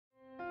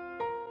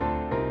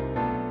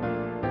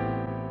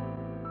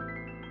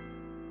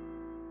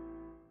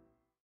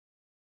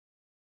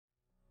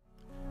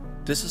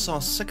This is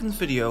our second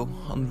video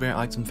on rare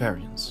item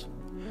variants,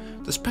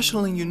 the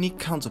special and unique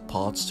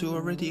counterparts to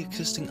already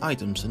existing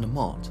items in the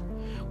mod,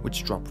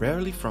 which drop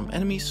rarely from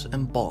enemies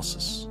and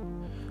bosses.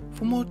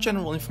 For more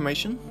general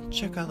information,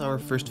 check out our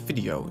first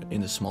video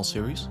in this small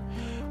series,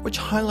 which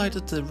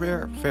highlighted the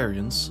rare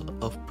variants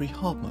of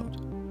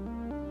Pre-Hardmode.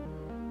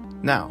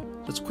 Now,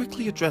 let's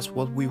quickly address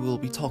what we will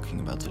be talking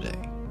about today.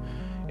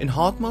 In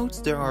hard mode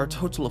there are a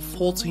total of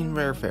 14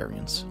 rare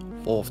variants,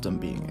 4 of them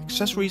being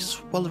accessories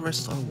while the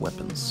rest are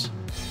weapons.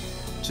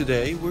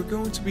 Today we're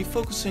going to be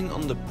focusing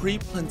on the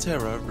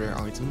Pre-Plantera rare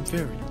item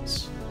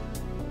variants.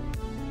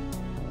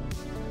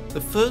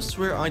 The first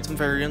rare item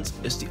variant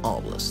is the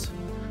Obelisk.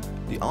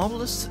 The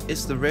Obelisk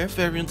is the rare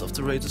variant of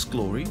the Raider's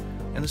Glory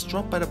and is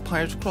dropped by the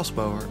Pirate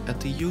Crossbower at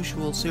the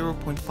usual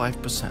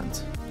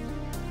 0.5%.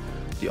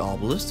 The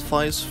Obelisk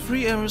fires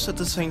 3 arrows at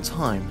the same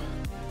time,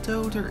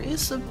 though there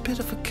is a bit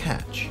of a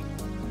catch.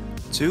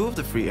 2 of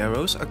the 3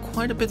 arrows are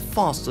quite a bit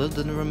faster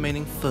than the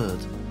remaining third.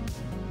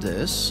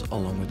 This,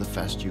 along with a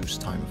fast use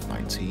time of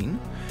 19,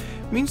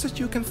 means that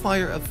you can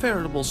fire a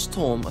veritable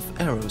storm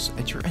of arrows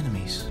at your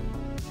enemies.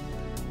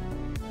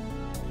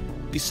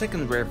 The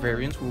second rare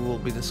variant we will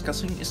be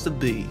discussing is the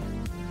Bee.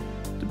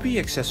 The Bee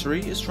accessory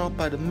is dropped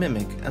by the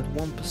Mimic at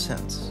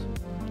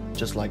 1%.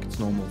 Just like its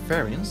normal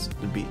variants,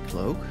 the Bee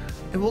Cloak,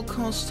 it will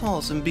cause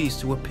stars and bees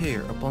to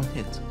appear upon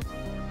hit.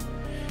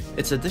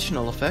 Its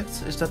additional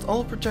effect is that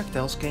all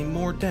projectiles gain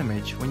more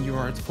damage when you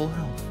are at full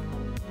health.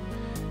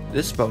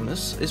 This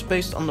bonus is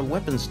based on the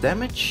weapon's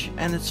damage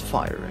and its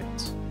fire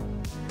rate.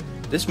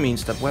 This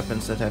means that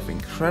weapons that have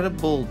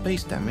incredible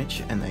base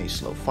damage and a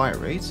slow fire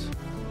rate,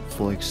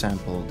 for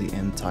example the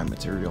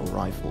anti-material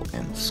rifle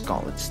and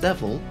Scarlet's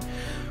Devil,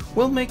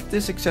 will make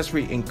this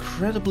accessory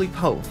incredibly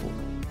powerful.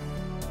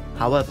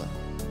 However,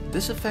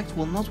 this effect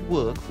will not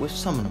work with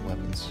summoner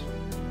weapons.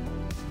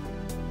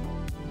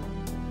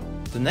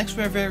 The next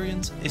rare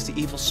variant is the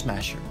Evil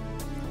Smasher.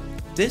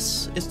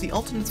 This is the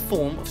alternate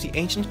form of the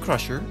Ancient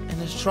Crusher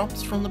and is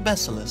dropped from the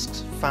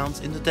basilisks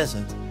found in the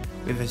desert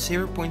with a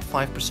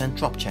 0.5%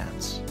 drop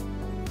chance.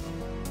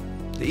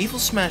 The Evil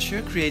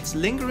Smasher creates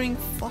lingering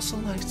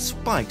fossilized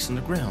spikes on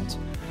the ground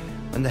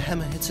when the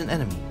hammer hits an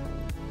enemy.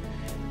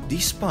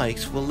 These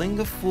spikes will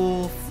linger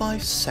for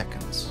 5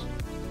 seconds.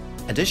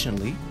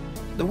 Additionally,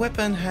 the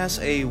weapon has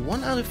a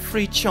 1 out of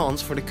 3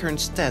 chance for the current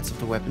stats of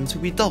the weapon to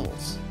be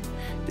doubled.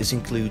 This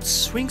includes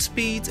swing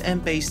speed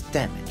and base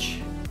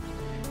damage,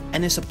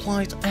 and is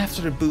applied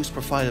after the boosts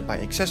provided by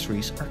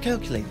accessories are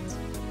calculated,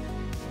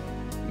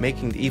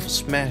 making the Evil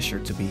Smasher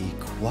to be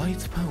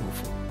quite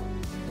powerful.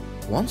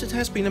 Once it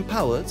has been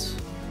empowered,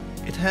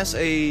 it has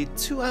a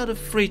 2 out of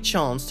 3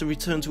 chance to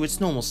return to its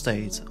normal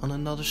state on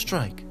another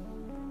strike.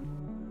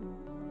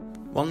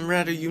 One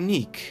rather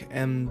unique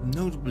and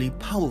notably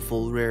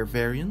powerful rare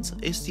variant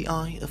is the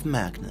Eye of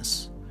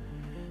Magnus.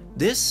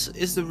 This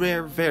is the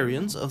rare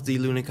variant of the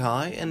Runic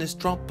Eye and is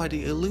dropped by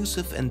the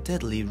elusive and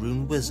deadly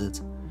Rune Wizard.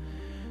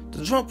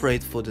 The drop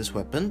rate for this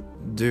weapon,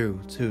 due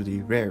to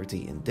the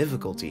rarity and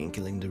difficulty in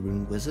killing the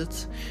Rune Wizard,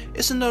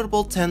 is a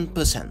notable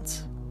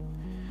 10%.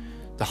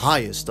 The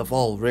highest of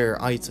all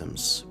rare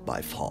items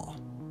by far.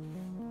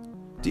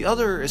 The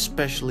other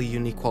especially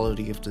unique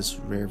quality of this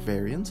rare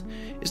variant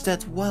is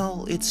that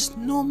while its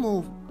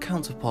normal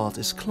counterpart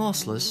is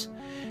classless,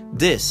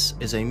 this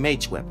is a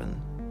mage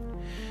weapon.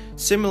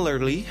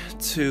 Similarly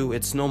to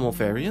its normal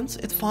variant,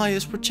 it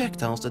fires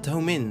projectiles that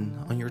home in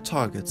on your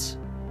targets.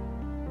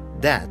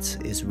 That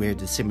is where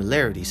the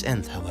similarities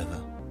end, however.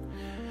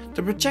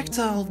 The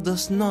projectile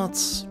does not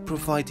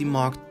provide the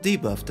marked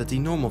debuff that the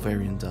normal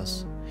variant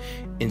does.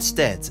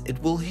 Instead,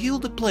 it will heal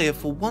the player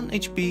for 1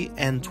 HP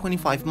and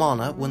 25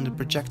 mana when the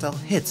projectile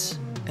hits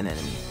an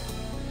enemy.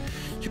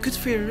 You could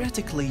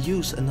theoretically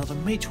use another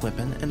mage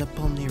weapon and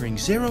upon nearing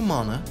 0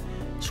 mana,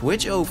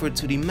 switch over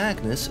to the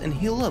Magnus and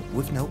heal up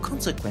with no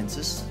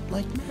consequences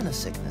like mana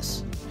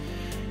sickness.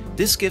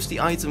 This gives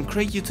the item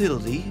great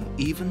utility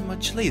even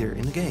much later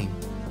in the game,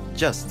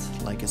 just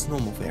like its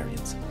normal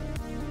variant.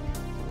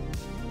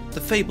 The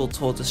Fabled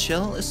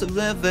Tortoiseshell is the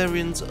rare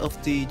variant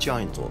of the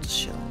Giant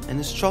Tortoiseshell and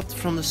is dropped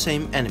from the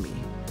same enemy,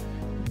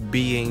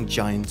 being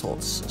giant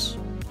tortoises.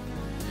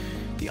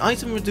 The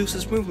item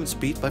reduces movement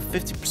speed by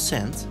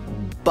 50%,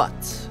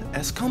 but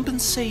as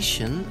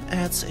compensation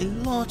adds a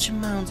large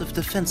amount of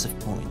defensive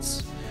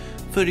points,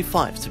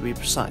 35 to be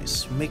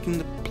precise, making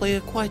the player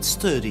quite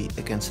sturdy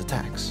against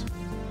attacks.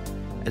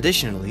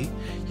 Additionally,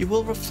 you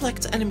will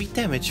reflect enemy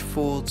damage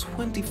for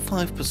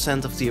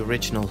 25% of the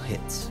original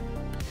hit.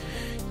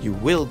 You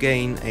will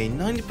gain a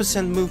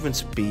 90% movement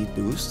speed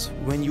boost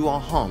when you are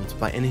harmed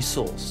by any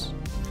source.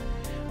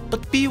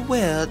 But be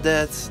aware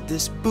that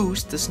this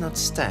boost does not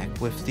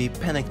stack with the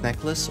Panic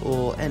Necklace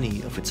or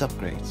any of its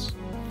upgrades.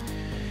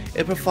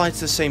 It provides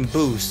the same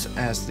boost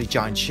as the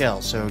Giant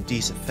Shell, so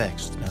these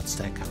effects do not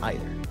stack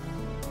either.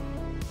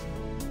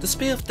 The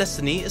Spear of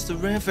Destiny is the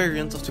rare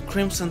variant of the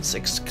Crimson's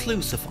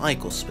exclusive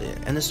Icol Spear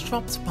and is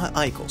dropped by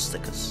Icol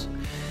stickers.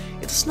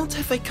 It does not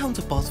have a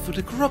counterpart for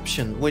the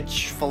Corruption,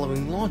 which,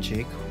 following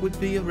logic, would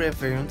be a rare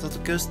variant of the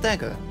Cursed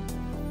Dagger.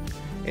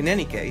 In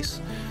any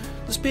case,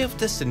 the The Spear of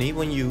Destiny,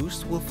 when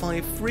used, will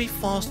fire 3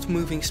 fast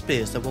moving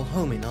spears that will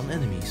home in on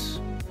enemies.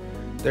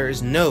 There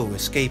is no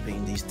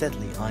escaping these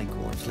deadly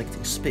ichor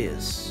inflicting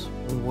spears,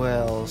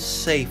 well,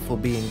 save for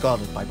being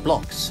guarded by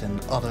blocks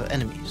and other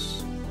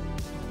enemies.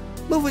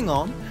 Moving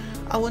on,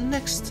 our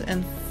next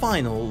and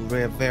final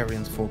rare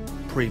variant for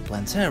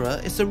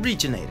Pre-Plantera is the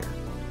Regenerator.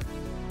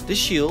 This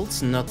shield,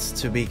 not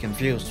to be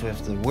confused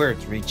with the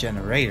word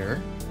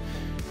Regenerator,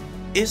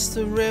 is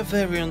the rare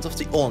variant of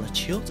the Ornate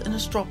shield and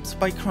is dropped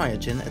by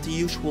Cryogen at the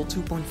usual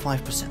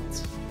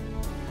 2.5%.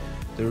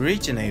 The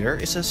Regenerator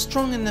is as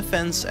strong in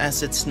defense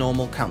as its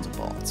normal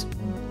counterpart,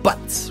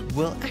 but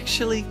will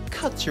actually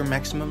cut your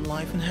maximum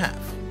life in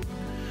half.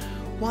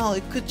 While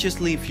it could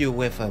just leave you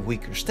with a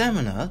weaker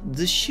stamina,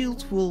 the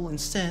shield will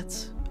instead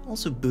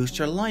also boost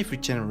your life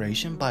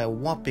regeneration by a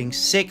whopping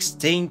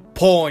 16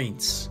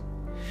 points,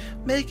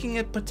 making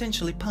it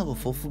potentially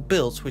powerful for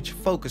builds which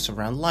focus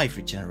around life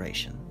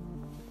regeneration.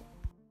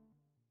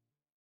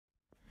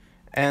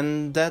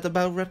 And that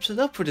about wraps it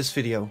up for this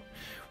video.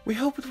 We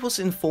hope it was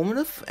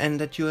informative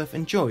and that you have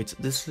enjoyed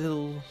this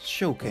little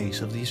showcase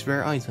of these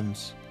rare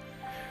items.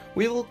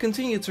 We will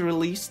continue to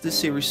release this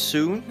series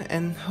soon,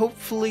 and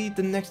hopefully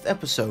the next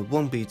episode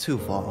won't be too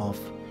far off.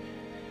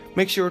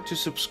 Make sure to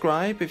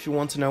subscribe if you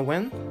want to know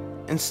when,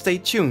 and stay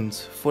tuned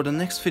for the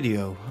next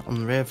video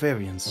on rare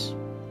variants.